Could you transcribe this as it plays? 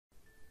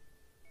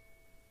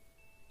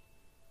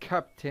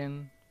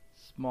Captain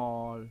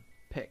Small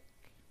Pig.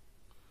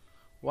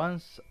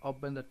 Once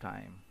upon a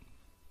time,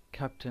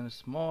 Captain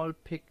Small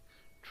Pig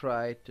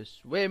tried to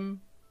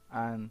swim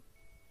and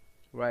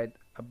ride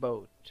a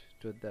boat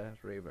to the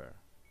river.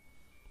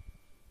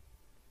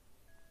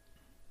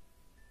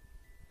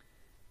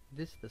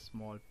 This is the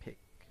small pig.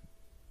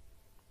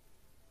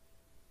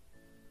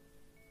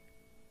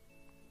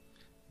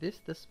 This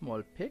is the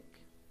small pig.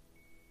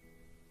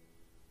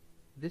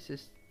 This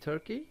is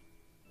turkey.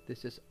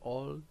 This is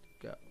old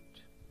goat.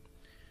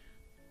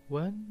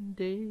 One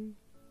day,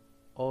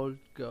 old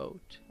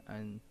goat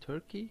and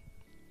turkey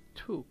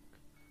took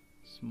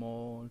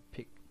small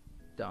pig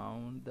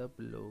down the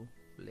blue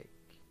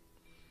lake.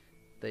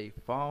 They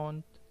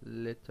found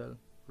little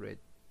red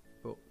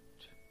boat.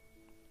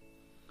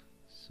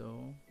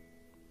 So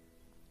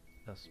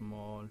the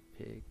small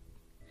pig,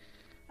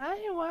 I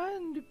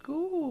want to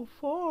go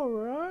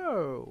for a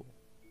row.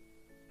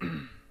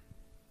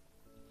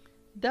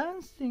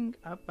 Dancing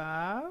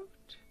about?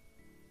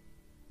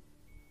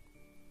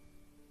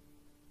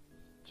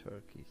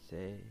 Turkey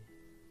say,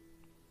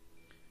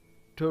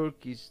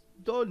 turkeys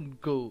don't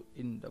go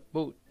in the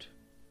boat.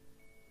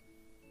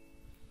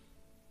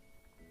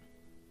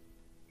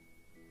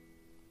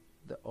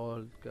 The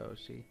old goat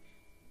say,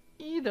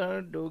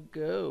 either do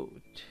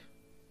goat.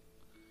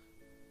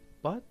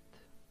 But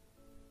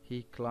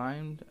he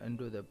climbed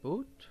into the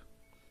boat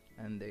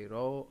and they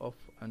row off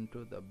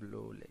onto the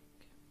blue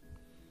lake.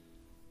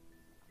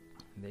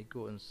 They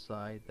go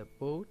inside the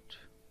boat,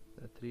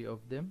 the three of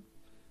them.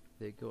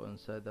 They go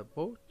inside the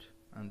boat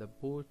and the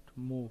boat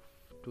move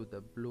to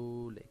the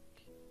blue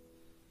lake.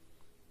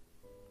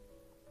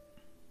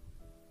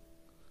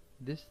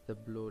 This is the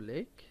blue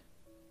lake.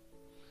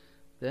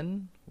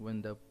 Then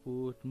when the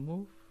boat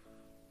move,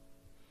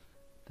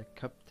 the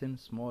Captain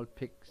Small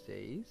Pig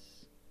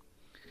says,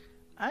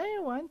 I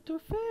want to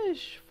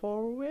fish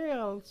for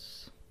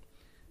whales.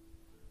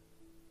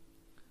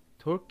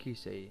 Turkey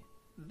say,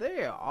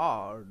 there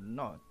are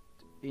not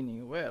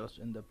any whales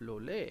in the blue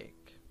lake.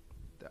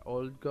 The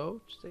old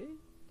goat said,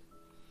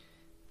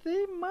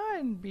 they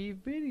might be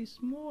very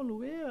small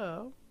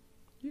whale.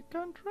 You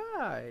can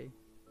try.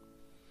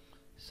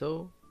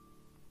 So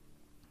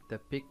the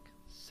pig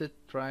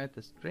tried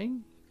the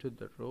string to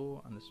the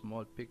row, and the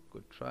small pig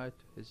could try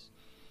to his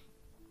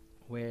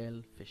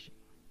whale fishing,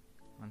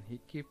 and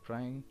he keep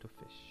trying to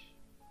fish.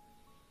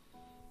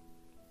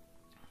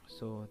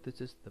 So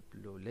this is the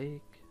blue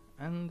lake,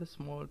 and the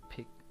small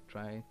pig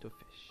tried to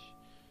fish.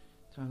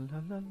 Tra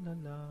la la la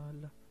la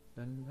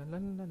la la la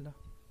la la.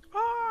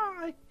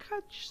 Ah, I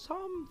catch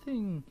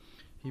something.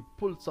 He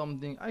pulled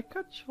something. I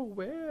catch a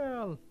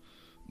whale.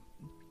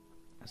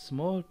 A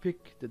small pig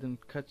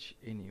didn't catch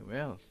any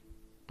whale,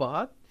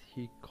 but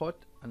he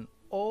caught an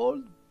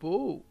old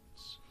boat.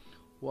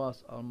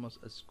 Was almost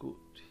as good.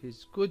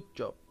 His good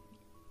job.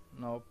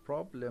 No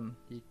problem.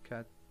 He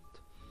caught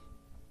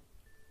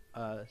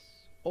a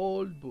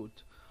old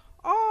boat.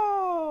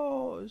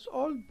 Oh, it's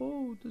old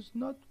boat. It's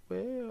not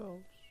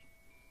whales.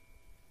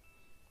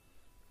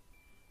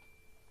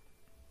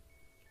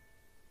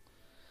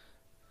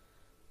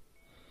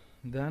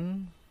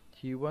 Then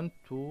he went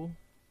to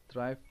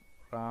drive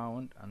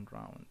round and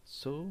round.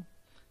 So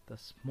the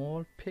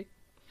small pig,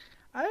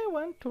 I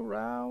want to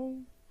row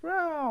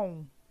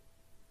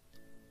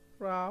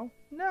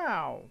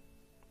now.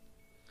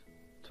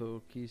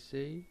 Turkey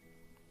say,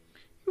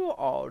 you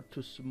are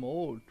too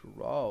small to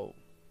row.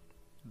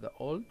 The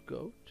old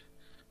goat,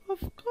 of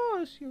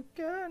course you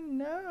can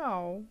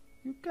now.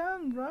 You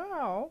can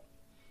row.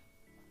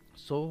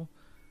 So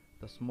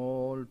the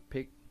small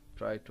pig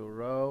tried to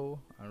row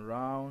and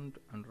round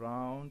and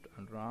round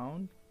and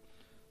round,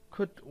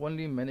 could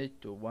only manage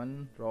to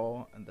one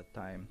row at a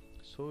time.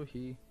 So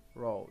he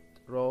rowed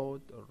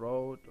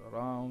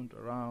around,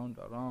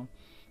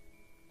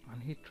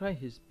 and he tried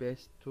his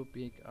best to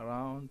be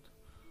around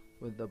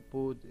when the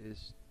boat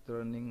is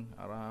turning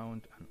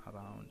around and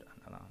around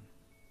and around.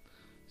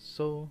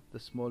 So the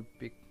small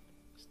pig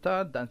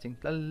start dancing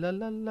la la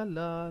la la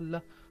la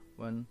la.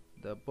 When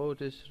the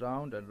boat is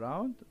round and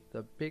round,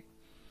 the pig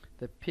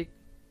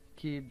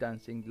keep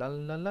dancing la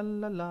la la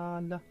la la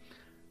la.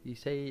 He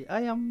say,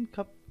 I am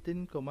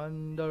Captain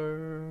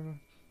Commander.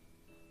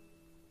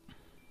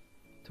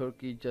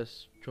 Turkey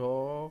just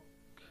shook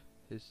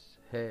his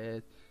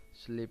head,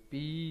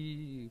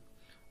 sleepy.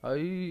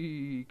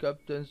 Aye,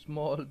 Captain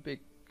Small Pig,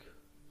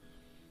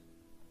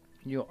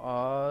 you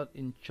are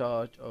in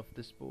charge of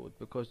this boat,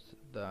 because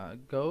the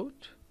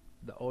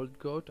old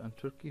goat and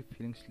turkey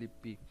feeling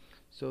sleepy,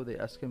 so they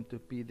ask him to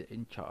be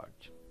in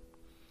charge.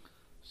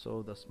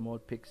 So the small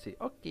pig say,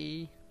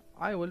 okay,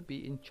 I will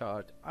be in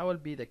charge. I will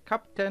be the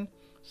Captain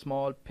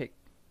Small Pig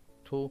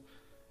to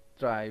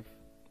guide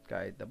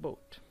the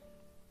boat.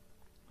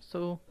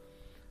 So,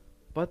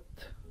 but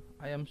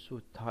I am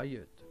so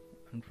tired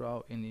and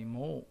row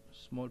anymore.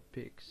 Small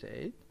pig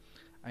said,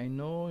 I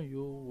know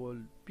you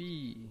will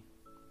be.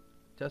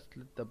 Just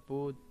let the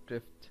boat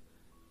drift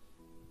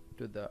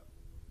to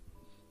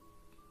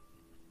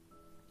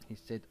he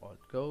said. Old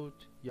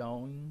goat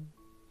yawned,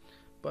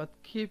 but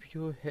keep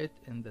your head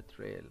in the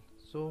trail.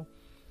 So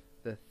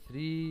the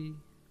three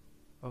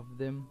of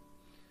them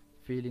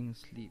feeling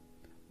sleep,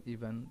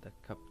 even the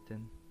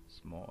captain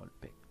small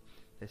pig.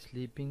 They're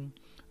sleeping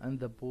and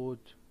the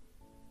boat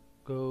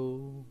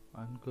go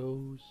and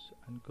goes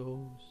and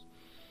goes.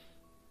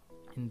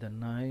 In the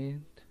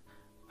night,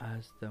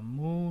 as the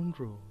moon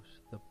rose,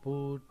 the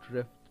boat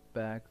drifted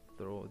back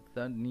through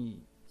the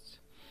needs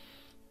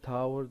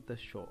toward the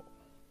shore.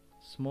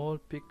 Small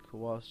pig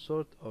was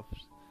sort of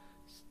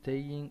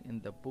staying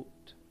in the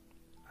boat,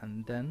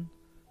 and then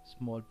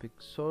Small pig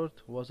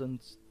sort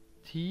wasn't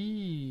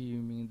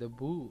steaming the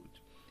boat.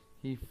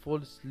 He fell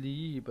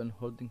asleep and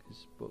holding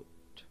his boat.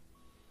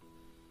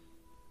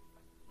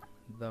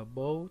 The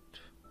boat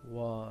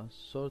was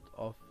sort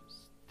of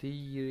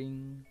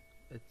steering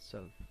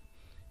itself.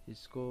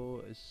 His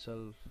go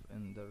itself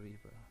in the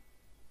river.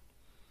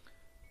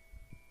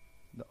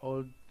 The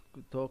old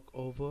dog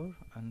over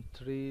and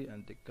tree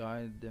and they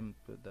guide them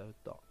to the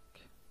dock.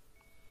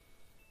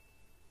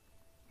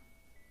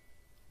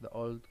 The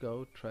old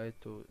goat tried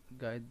to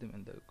guide them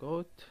in the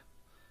goat,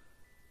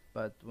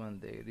 but when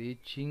they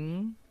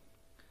reaching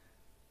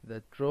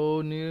the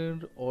draw near,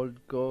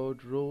 old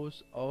goat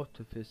rose out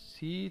of his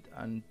seat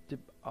and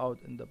dipped out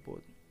in the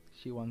boat.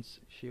 She once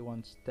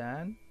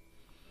stand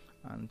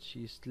and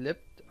she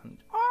slipped and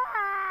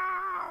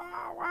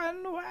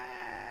one way,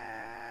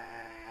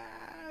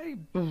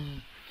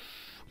 Boof.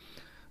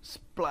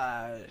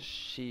 Splash!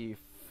 She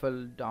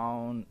fell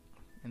down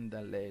in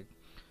the lake.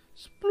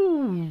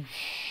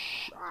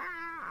 Sploosh!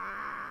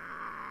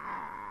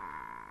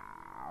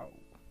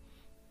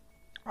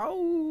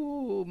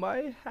 Ow,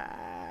 my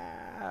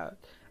hat!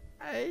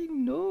 I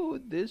know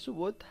this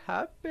would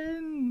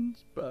happen.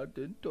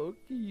 Spartan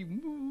turkey,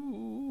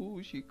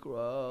 moo! She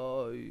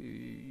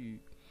cried.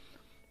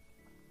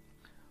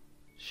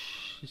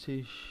 She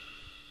says,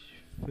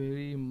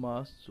 "Fairy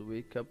must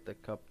wake up the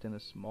captain, a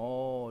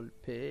small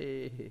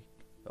pig."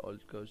 The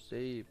old girl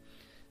say,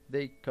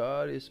 they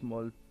carry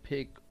small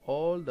pig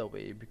all the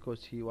way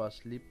because he was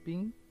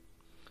sleeping.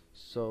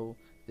 So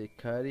they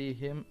carry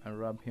him and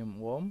wrap him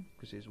warm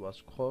because it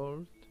was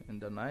cold in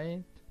the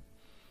night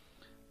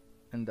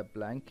in the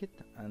blanket,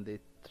 and they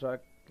drag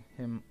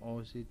him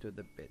also to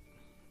the bed.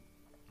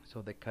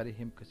 So they carry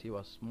him because he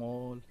was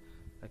small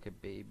like a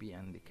baby,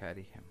 and they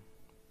carry him.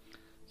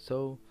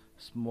 So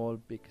Small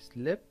pig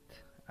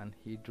slept and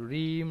he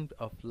dreamed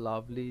of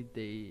lovely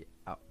day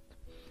out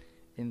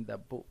in the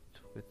boat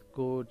with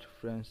good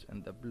friends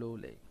in the blue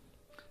lake.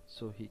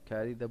 So he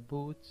carried the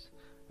boots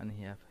and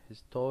he have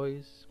his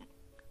toys.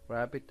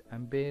 Rabbit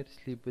and bear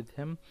sleep with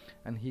him,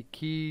 and he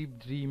keep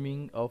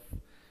dreaming of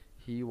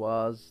he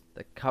was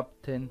the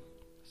captain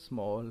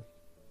small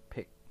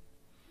pig.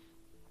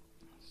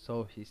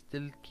 So he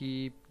still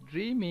keep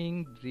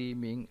dreaming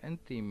and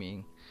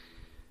dreaming.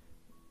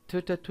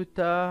 Tuta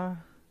tuta,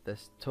 the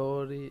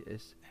story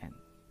is end.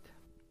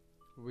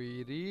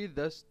 We read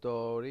the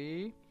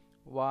story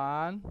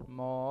one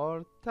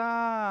more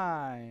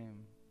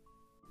time.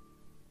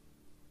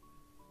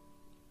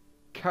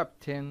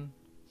 Captain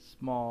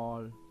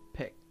Small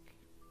Pig.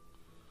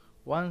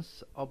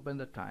 Once upon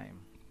a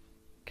time,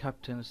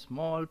 Captain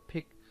Small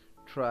Pig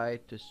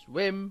tried to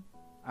swim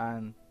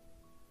and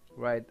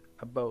ride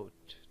a boat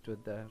to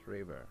the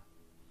river.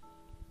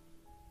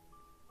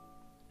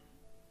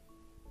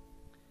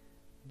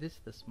 This is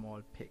the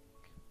small pig.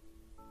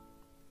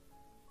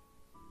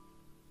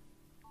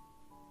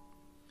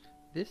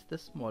 This is the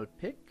small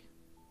pig.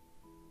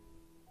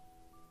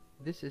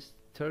 This is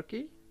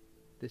turkey.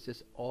 This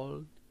is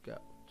old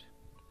goat.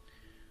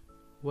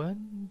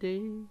 One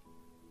day,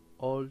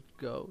 old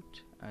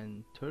goat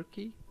and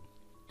turkey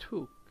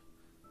took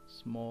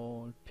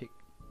small pig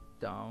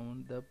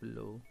down the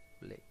blue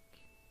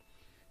lake.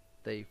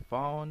 They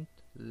found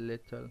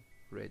little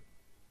red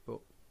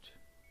boat.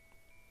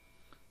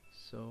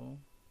 So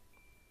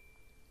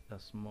the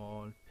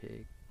small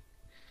pig,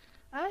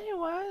 I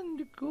want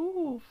to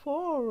go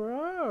for a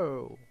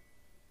row.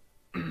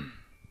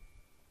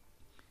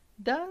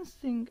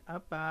 Dancing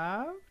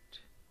about.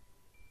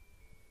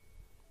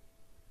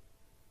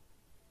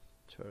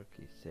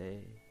 Turkey say,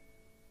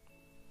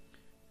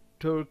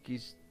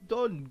 turkeys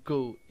don't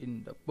go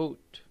in the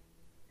boat.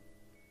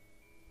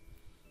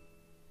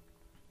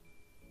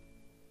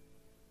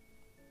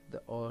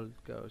 The old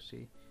cow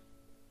say,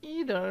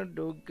 either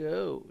do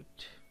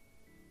goat.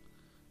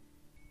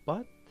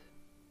 But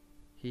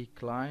he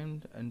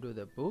climbed into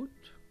the boat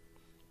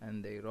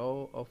and they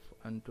row off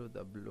onto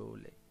the blue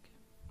lake.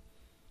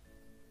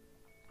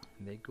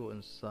 They go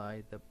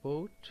inside the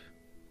boat,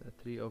 the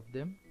three of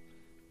them.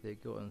 They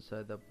go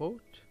inside the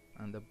boat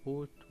and the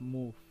boat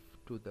move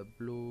to the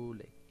blue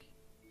lake.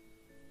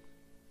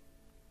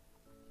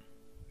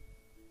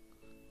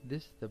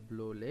 This is the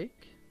blue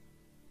lake.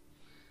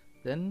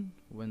 Then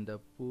when the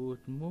boat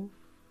move,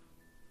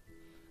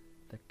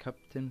 the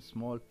captain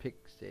small pig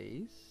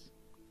says,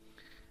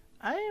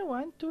 I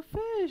want to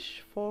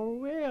fish for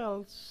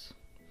whales.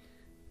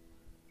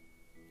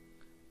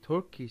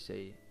 Turkey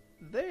say,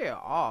 there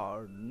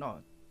are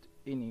not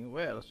any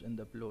whales in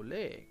the blue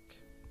lake.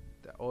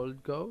 The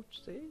old goat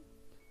said,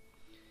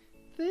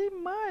 "They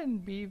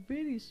might be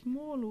very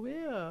small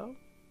whale.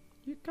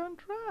 You can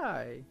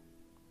try."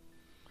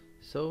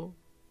 So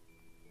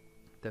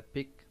the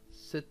pig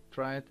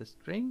tied the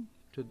string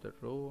to the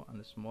row, and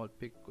the small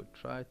pig could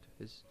try to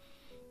his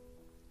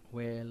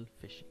whale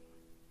fishing,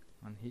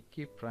 and he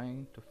kept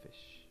trying to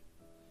fish.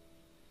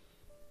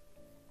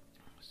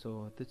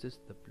 So this is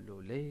the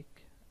blue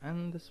lake,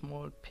 and the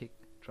small pig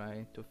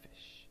tried to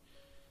fish.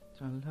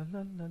 Tra la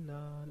la la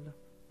la la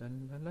la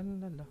la la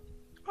la la.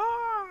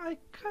 Ah! I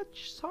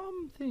catch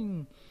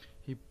something.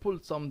 He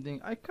pulled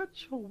something. I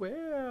catch a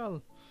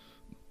whale.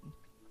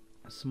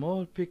 A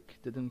small pig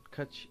didn't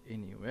catch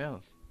any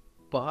whale,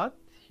 but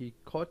he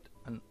caught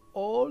an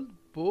old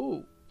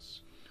boat.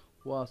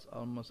 Was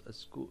almost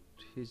as good.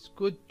 His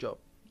good job.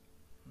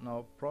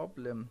 No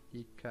problem.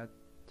 He caught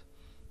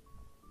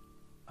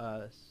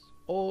a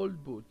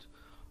old boat.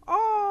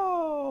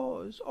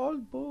 Oh, it's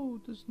old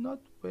boat. It's not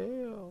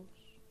whales.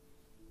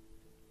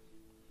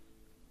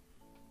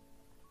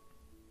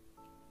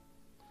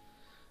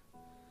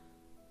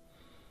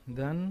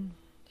 Then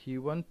he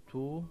went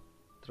to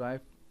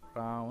drive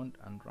round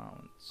and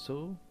round.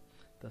 So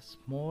the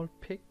small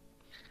pig,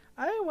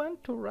 I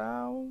want to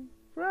round,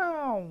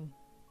 round,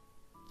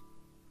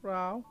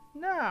 round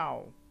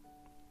now.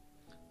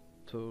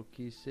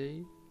 Turkey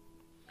said,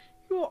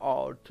 "You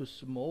are too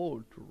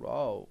small to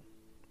row."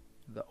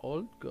 The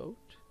old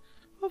goat,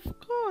 "Of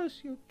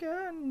course you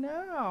can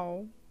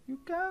now. You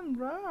can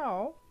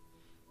row."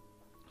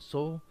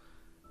 So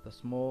the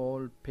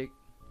small pig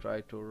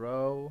tried to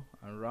row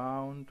and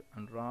round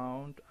and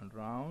round and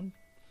round,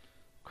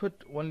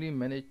 could only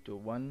manage to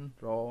one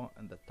row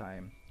at a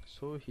time.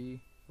 So he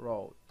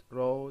rowed,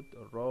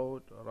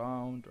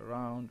 around,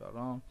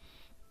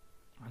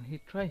 and he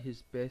tried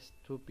his best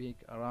to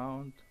make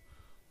around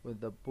with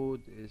the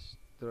boat is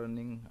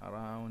turning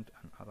around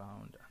and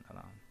around and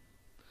around.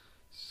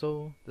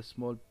 So the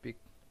small pig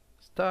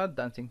started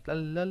dancing la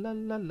la la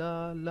la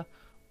la la.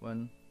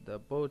 When the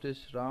boat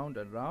is round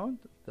and round,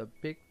 the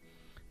pig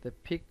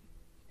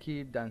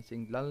keep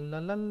dancing la la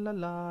la la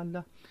la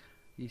la.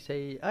 He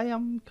say, "I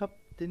am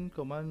Captain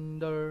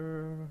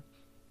Commander."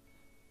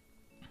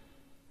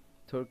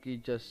 Turkey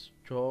just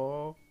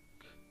shook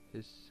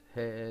his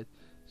head,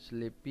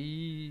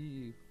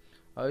 sleepy.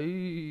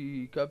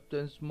 "Aye,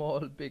 Captain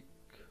Small Pig,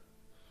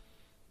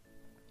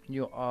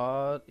 you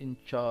are in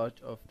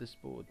charge of this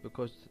boat,"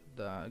 because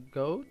the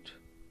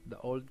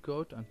old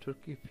goat and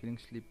Turkey feeling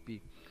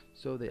sleepy,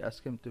 so they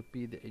ask him to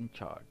be in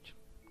charge.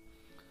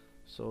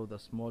 So the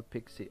small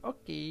pig say,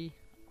 "Okay,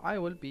 I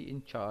will be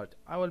in charge.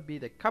 I will be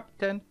the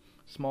captain,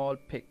 small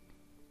pig,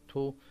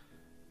 to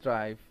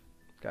guide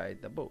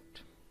the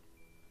boat."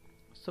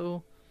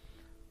 So,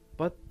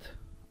 "But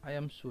I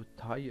am so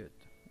tired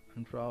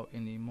and row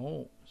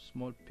anymore,"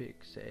 small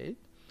pig said.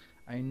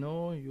 "I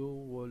know you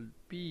will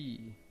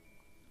be.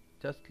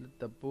 Just let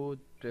the boat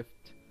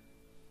drift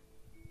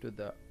to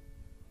the,"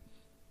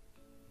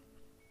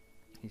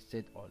 he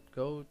said. Old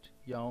goat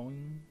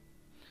yawned,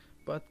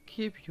 "But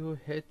keep your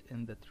head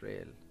in the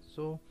trail."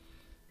 So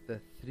the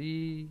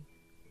three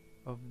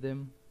of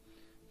them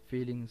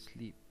feeling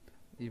sleep,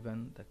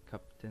 even the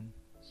captain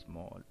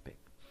small pig.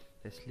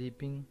 They're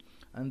sleeping,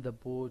 and the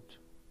boat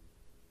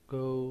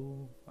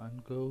go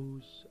and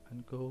goes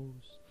and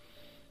goes.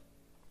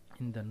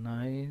 In the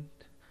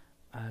night,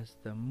 as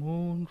the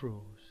moon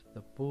rose,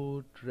 the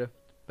boat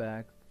drifted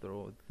back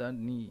through the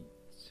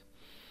needs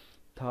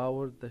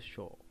toward the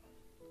shore.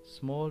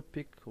 Small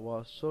pig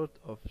was sort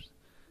of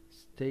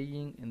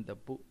staying in the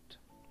boat,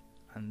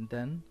 and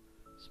then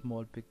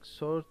small pig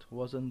sort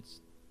wasn't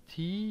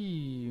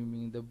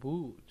steaming the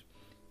boat.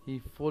 He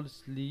fell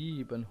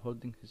asleep and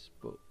holding his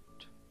boat.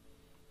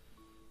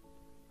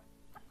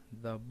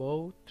 The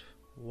boat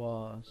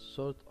was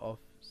sort of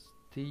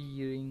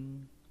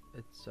steering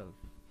itself.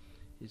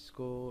 It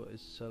go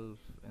itself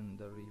in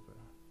the river.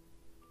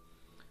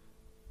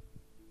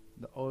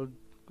 The old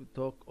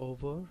took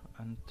over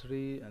and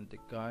tree and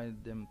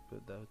guide them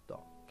to the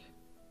dock.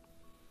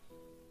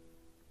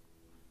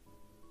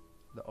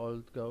 The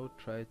old goat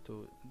tried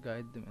to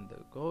guide them in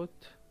the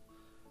goat,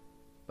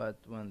 but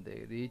when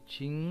they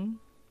reaching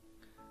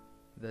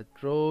the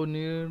draw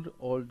near,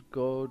 old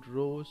goat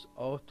rose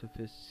out of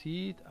his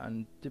seat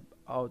and dipped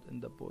out in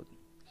the boat.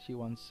 She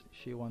once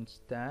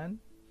stand,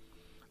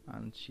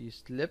 and she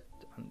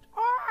slipped and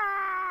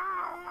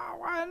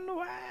one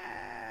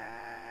way,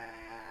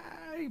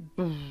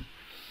 boof,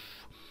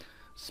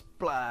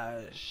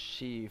 splash!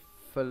 She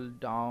fell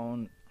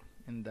down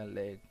in the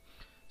lake.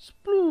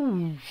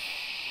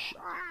 Sploosh!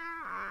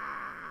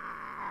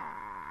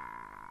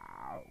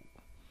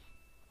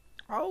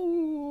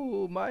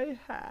 Oh, my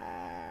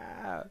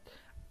hat!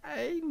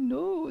 I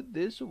know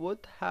this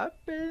would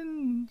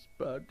happen.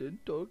 Spartan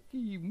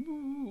Turkey,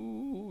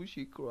 moo!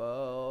 She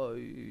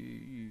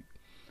cried.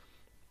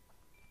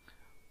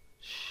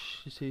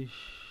 She says,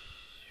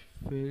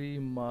 "Fairy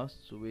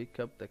must wake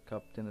up the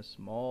captain, a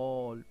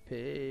small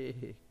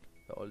pig."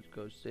 The old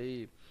girl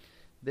say,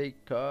 "They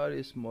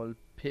carry small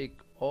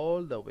pig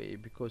all the way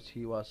because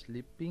he was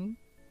sleeping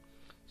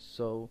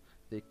So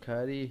they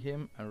carry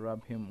him and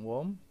wrap him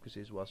warm because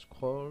it was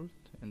cold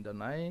in the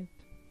night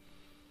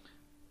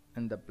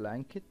in the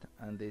blanket,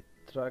 and they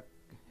drag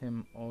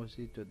him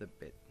Ozzy to the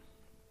bed.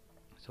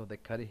 So they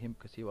carry him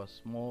because he was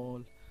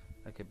small,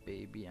 like a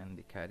baby, and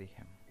they carry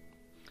him.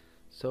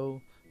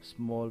 So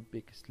Small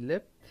Pig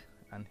slept,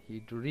 and he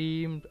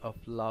dreamed of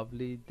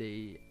lovely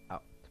day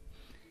out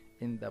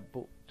in the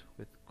boat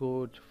with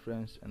good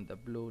friends in the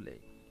blue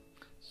lake.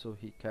 So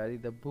he carry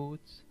the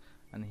boots,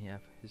 and he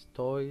have his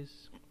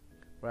toys.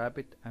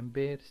 Rabbit and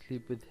Bear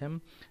sleep with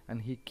him,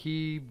 and he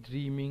keep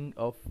dreaming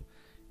of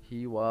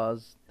he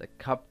was the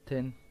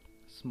captain,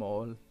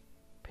 Small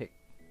Pig.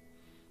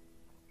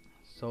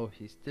 So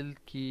he still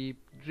keep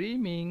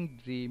dreaming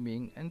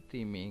and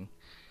dreaming.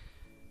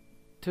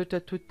 Tuta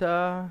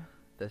tuta,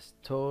 the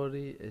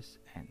story is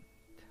end.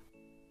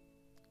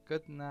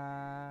 Good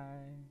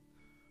night.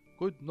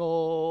 Good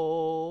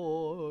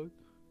night.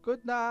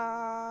 Good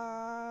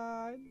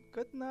night.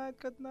 Good night.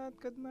 Good night.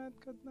 Good night.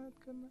 Good night.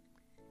 Good night.